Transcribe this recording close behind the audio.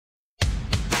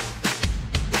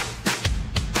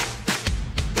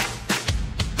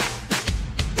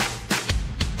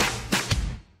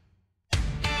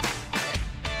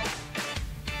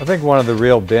I think one of the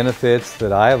real benefits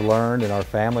that I have learned and our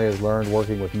family has learned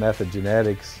working with method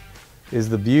genetics is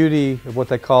the beauty of what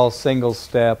they call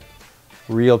single-step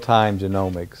real-time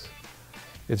genomics.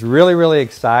 It's really, really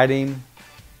exciting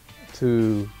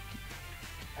to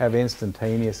have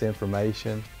instantaneous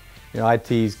information. You know, I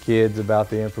tease kids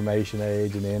about the information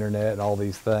age and the internet and all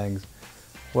these things.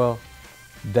 Well,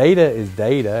 data is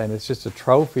data, and it's just a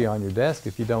trophy on your desk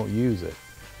if you don't use it.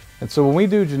 And so when we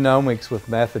do genomics with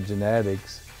method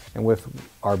genetics and with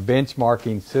our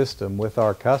benchmarking system with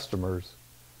our customers,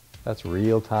 that's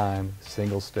real-time,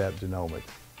 single-step genomics.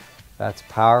 That's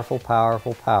powerful,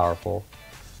 powerful, powerful.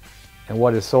 And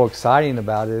what is so exciting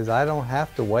about it is I don't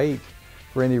have to wait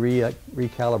for any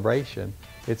recalibration.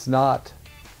 It's not,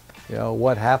 you know,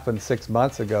 what happened 6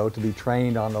 months ago to be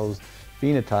trained on those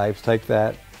phenotypes, take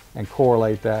that and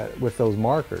correlate that with those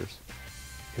markers.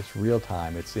 It's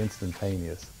real-time, it's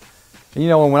instantaneous. And, you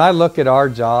know, when I look at our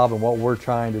job and what we're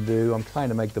trying to do, I'm trying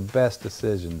to make the best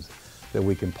decisions that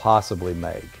we can possibly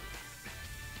make.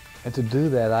 And to do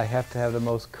that, I have to have the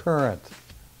most current,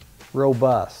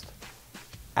 robust,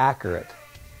 accurate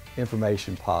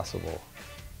information possible.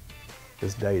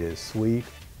 This data is sweet,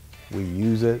 we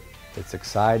use it, it's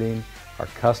exciting, our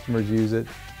customers use it,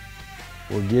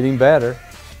 we're getting better,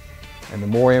 and the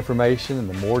more information and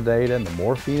the more data and the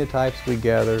more phenotypes we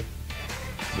gather,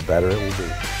 the better it will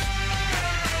be.